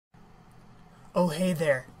Oh hey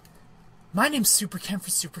there. My name's SuperKen for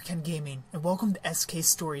SuperKen Gaming, and welcome to SK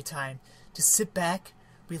Storytime. Just sit back,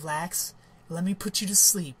 relax, and let me put you to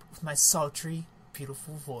sleep with my sultry,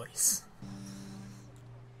 beautiful voice.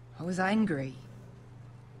 I was angry.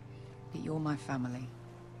 But you're my family.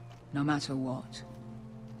 No matter what.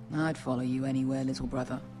 I'd follow you anywhere, little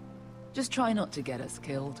brother. Just try not to get us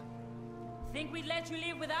killed. Think we'd let you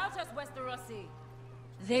live without us, Westerosi?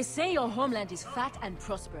 They say your homeland is fat and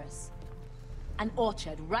prosperous. An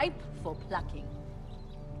orchard ripe for plucking.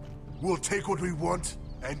 We'll take what we want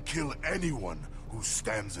and kill anyone who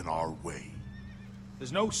stands in our way.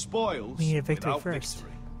 There's no spoils We need a victory without first.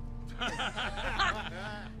 victory.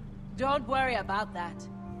 Don't worry about that.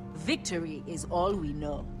 Victory is all we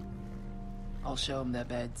know. I'll show them their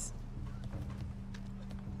beds.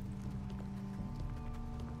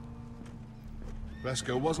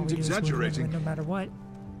 Vesco All wasn't we do is win, exaggerating. no matter what.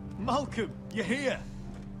 Malcolm, you're here.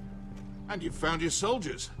 And you found your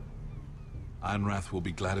soldiers. Ironrath will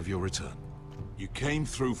be glad of your return. You came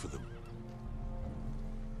through for them.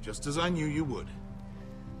 Just as I knew you would.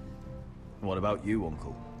 What about you,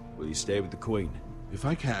 Uncle? Will you stay with the Queen? If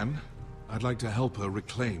I can, I'd like to help her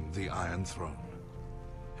reclaim the Iron Throne.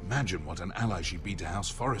 Imagine what an ally she'd be to House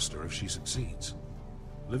Forrester if she succeeds.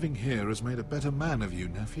 Living here has made a better man of you,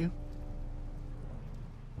 nephew.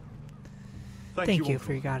 Thank you Uncle.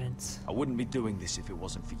 for your guidance. I wouldn't be doing this if it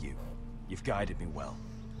wasn't for you. You've guided me well.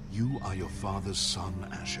 You are your father's son,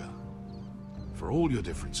 Asher. For all your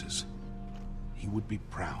differences, he would be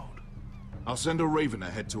proud. I'll send a raven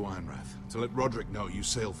ahead to Ironrath to let Roderick know you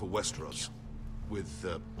sail for Westeros with,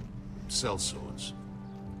 sellswords.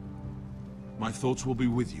 My thoughts will be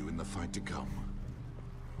with you in the fight to come.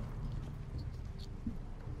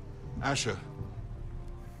 Asher.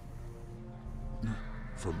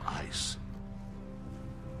 From ice.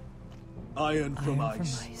 Iron from Iron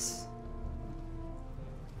ice. from ice.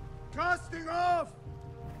 Casting off!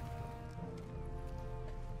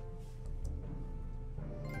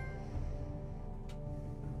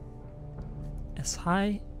 As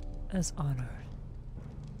high as honor.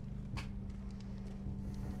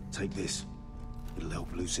 Take this. It'll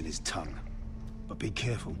help loosen his tongue. But be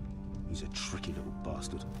careful. He's a tricky little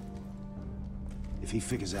bastard. If he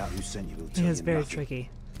figures out who sent you, he'll tell He you is very nothing. tricky.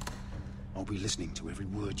 I'll be listening to every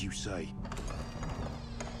word you say.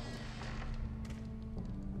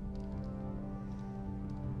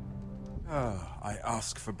 I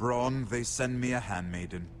ask for brawn, they send me a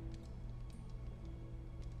handmaiden.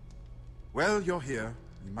 Well, you're here.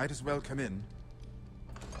 You might as well come in.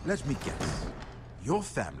 Let me guess. Your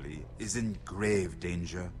family is in grave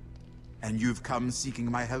danger, and you've come seeking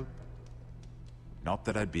my help? Not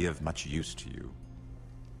that I'd be of much use to you.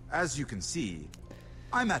 As you can see,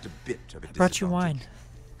 I'm at a bit of a disadvantage. Brought you wine.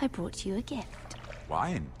 I brought you a gift.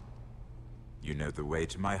 Wine? You know the way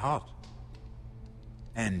to my heart.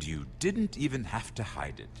 And you didn't even have to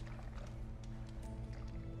hide it.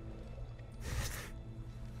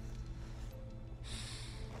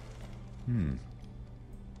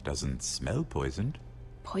 Doesn't smell poisoned.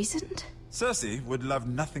 Poisoned? Cersei would love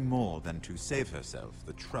nothing more than to save herself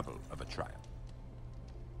the trouble of a trial.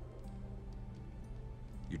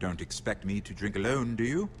 You don't expect me to drink alone, do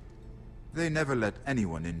you? They never let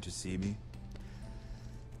anyone in to see me.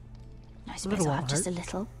 I suppose I'll have just a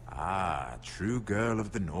little. Ah, true girl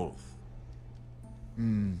of the North.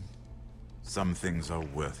 Some things are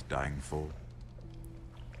worth dying for.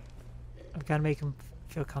 I've got to make him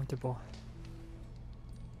feel comfortable.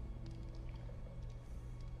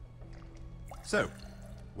 So,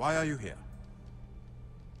 why are you here?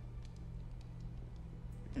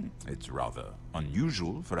 It's rather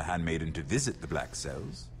unusual for a handmaiden to visit the Black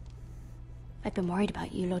Cells. I've been worried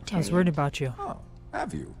about you, Lord I was Tyrion. worried about you. Oh,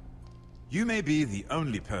 have you? You may be the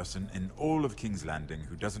only person in all of King's Landing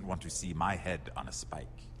who doesn't want to see my head on a spike.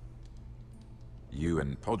 You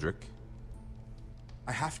and Podrick.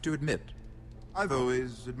 I have to admit, I've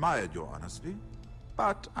always admired your honesty,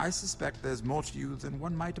 but I suspect there's more to you than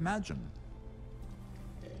one might imagine.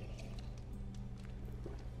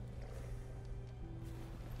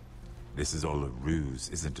 This is all a ruse,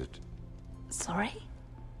 isn't it? Sorry?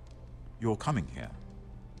 You're coming here.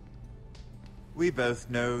 We both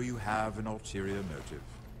know you have an ulterior motive.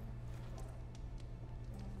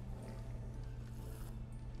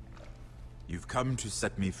 You've come to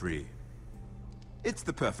set me free. It's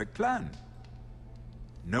the perfect plan.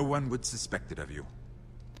 No one would suspect it of you.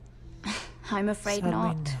 I'm afraid Sadly,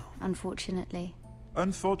 not, no. unfortunately.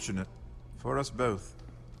 Unfortunate for us both.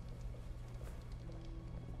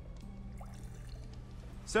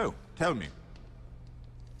 So, tell me.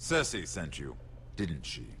 Cersei sent you, didn't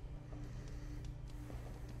she?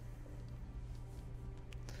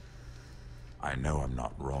 I know I'm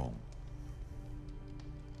not wrong.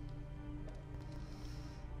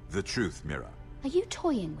 The truth, Mira. Are you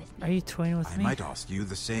toying with me? Are you toying with I me? might ask you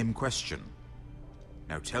the same question.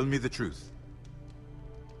 Now tell me the truth.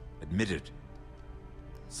 Admit it.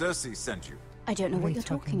 Cersei sent you. I don't know What are what you you're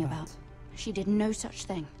talking about. She did no such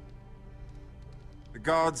thing. The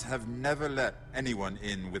guards have never let anyone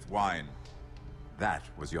in with wine. That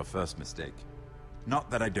was your first mistake. Not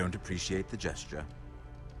that I don't appreciate the gesture.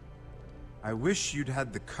 I wish you'd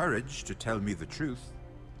had the courage to tell me the truth.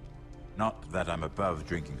 Not that I'm above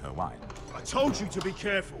drinking her wine. I told you to be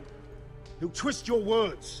careful. He'll twist your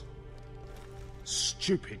words.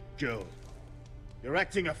 Stupid girl. You're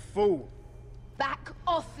acting a fool. Back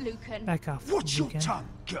off, Lucan. Back off. Watch your Lucan. tongue,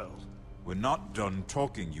 girl. We're not done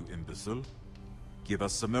talking, you imbecile. Give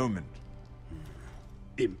us a moment.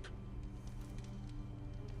 Imp.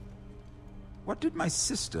 What did my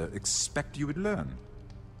sister expect you would learn?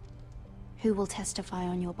 Who will testify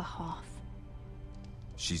on your behalf?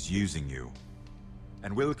 She's using you,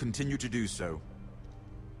 and will continue to do so,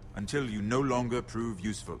 until you no longer prove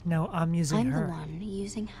useful. No, I'm using I'm her. the one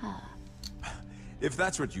using her. If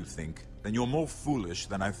that's what you think, then you're more foolish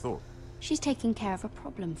than I thought. She's taking care of a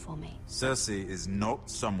problem for me. Cersei is not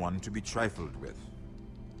someone to be trifled with.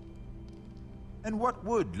 And what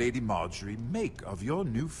would Lady Marjorie make of your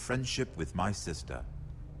new friendship with my sister?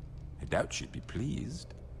 I doubt she'd be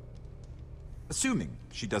pleased. Assuming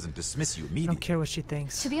she doesn't dismiss you I immediately. don't care what she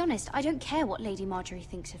thinks. To be honest, I don't care what Lady Marjorie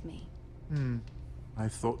thinks of me. I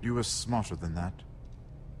thought you were smarter than that.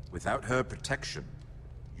 Without her protection,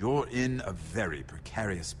 you're in a very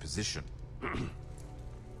precarious position.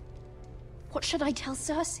 What should I tell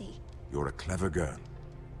Cersei? You're a clever girl.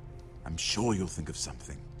 I'm sure you'll think of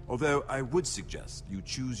something. Although I would suggest you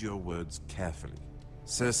choose your words carefully.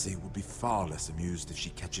 Cersei will be far less amused if she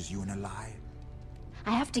catches you in a lie.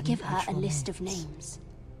 I have to give her a actual list of names.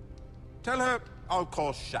 Tell her I'll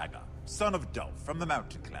call Shagga, son of Dolph from the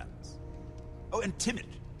Mountain Clans. Oh, and Timid,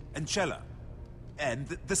 and Chella, and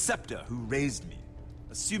the Scepter who raised me,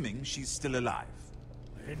 assuming she's still alive.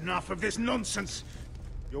 Enough of this nonsense.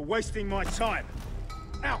 You're wasting my time.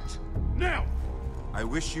 Out! Now! I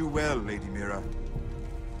wish you well, Lady Mira.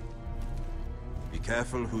 Be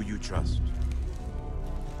careful who you trust.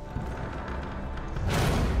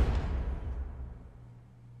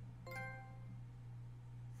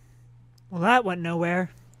 Well, that went nowhere.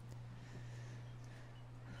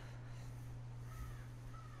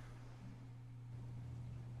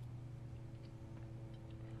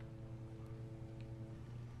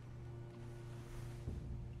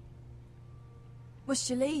 Must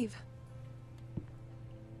you leave?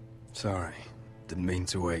 Sorry, didn't mean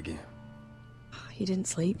to wake you. You didn't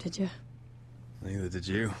sleep, did you? Neither did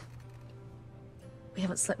you. We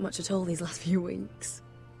haven't slept much at all these last few weeks.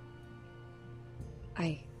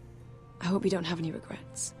 I hope you don't have any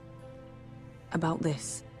regrets. About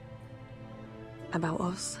this. About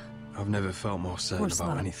us. I've never felt more certain course about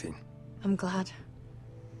not. anything. I'm glad.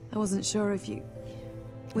 I wasn't sure if you...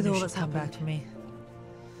 With You all should that's come happened. back to me.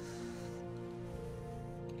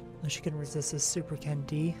 Unless you can resist this Super Ken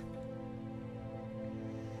D.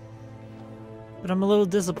 But I'm a little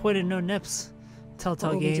disappointed no Nips. Telltale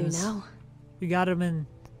What will we do Games. now? We got him in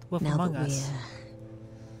Wolf Now Among that Us.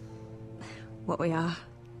 what we are.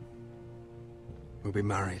 We'll be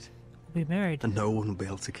married, We'll be married. and no one will be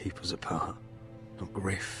able to keep us apart. Not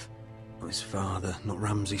Griff, not his father, not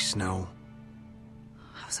Ramsay Snow.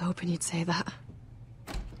 I was hoping you'd say that.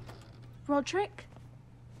 Roderick?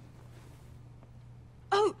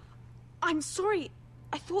 Oh, I'm sorry.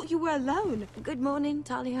 I thought you were alone. Good morning,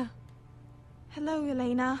 Talia. Hello,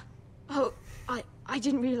 Elena. Oh, I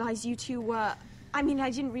didn't realize you two were... I mean, I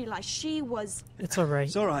didn't realize she was... It's alright.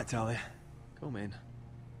 It's alright, Talia. Come in.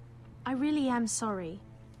 I really am sorry.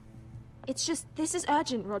 It's just, this is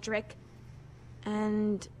urgent, Roderick.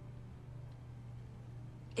 And...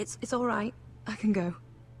 It's all right. I can go.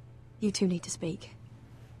 You two need to speak.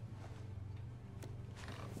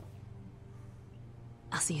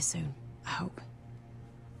 I'll see you soon, I hope.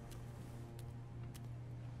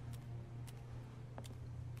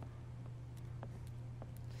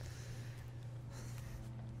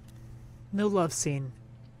 No love scene.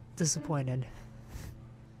 Disappointed.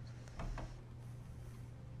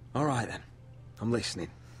 Alright then. I'm listening.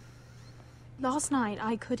 last night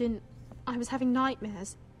I couldn't... I was having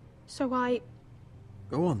nightmares. So I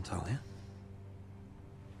Go on, Talia.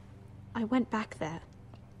 went back there.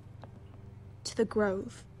 To the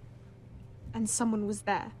grove. And someone was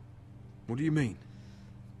there. What do you mean?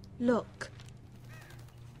 Look.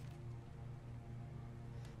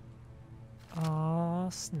 Oh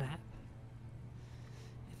snap.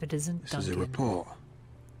 If it isn't This Duncan. is a report.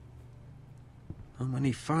 How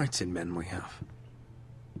many fighting men we have?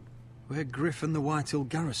 Where Griff and the Whitehill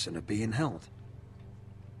garrison are being held.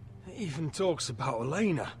 It even talks about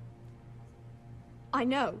Elena. I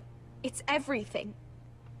know. It's everything.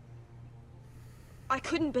 I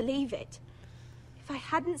couldn't believe it. If I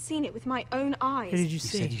hadn't seen it with my own eyes... Who did you You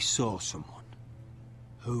see? said you saw someone.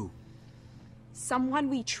 Who? Someone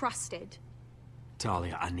we trusted.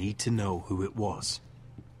 Talia, I need to know who it was.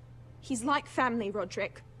 He's like family,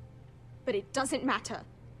 Roderick. But it doesn't matter.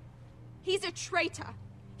 He's a traitor.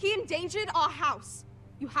 He endangered our house.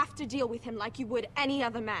 You have to deal with him like you would any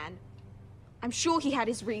other man. I'm sure he had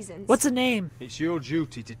his reasons. What's the name? It's your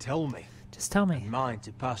duty to tell me. Just tell me. And mine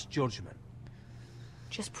to pass judgment.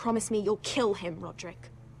 Just promise me you'll kill him, Roderick.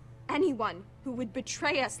 Anyone who would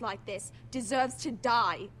betray us like this deserves to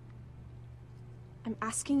die. I'm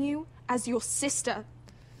asking you as your sister.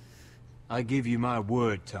 I give you my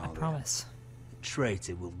word, Talia. I promise. The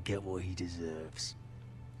traitor will get what he deserves.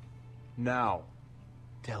 Now,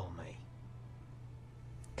 tell me.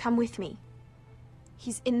 Come with me.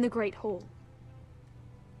 He's in the Great Hall.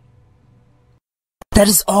 That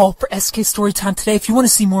is all for SK Storytime today. If you want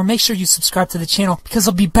to see more, make sure you subscribe to the channel because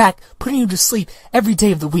I'll be back putting you to sleep every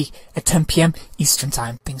day of the week at 10 p.m. Eastern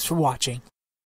Time. Thanks for watching.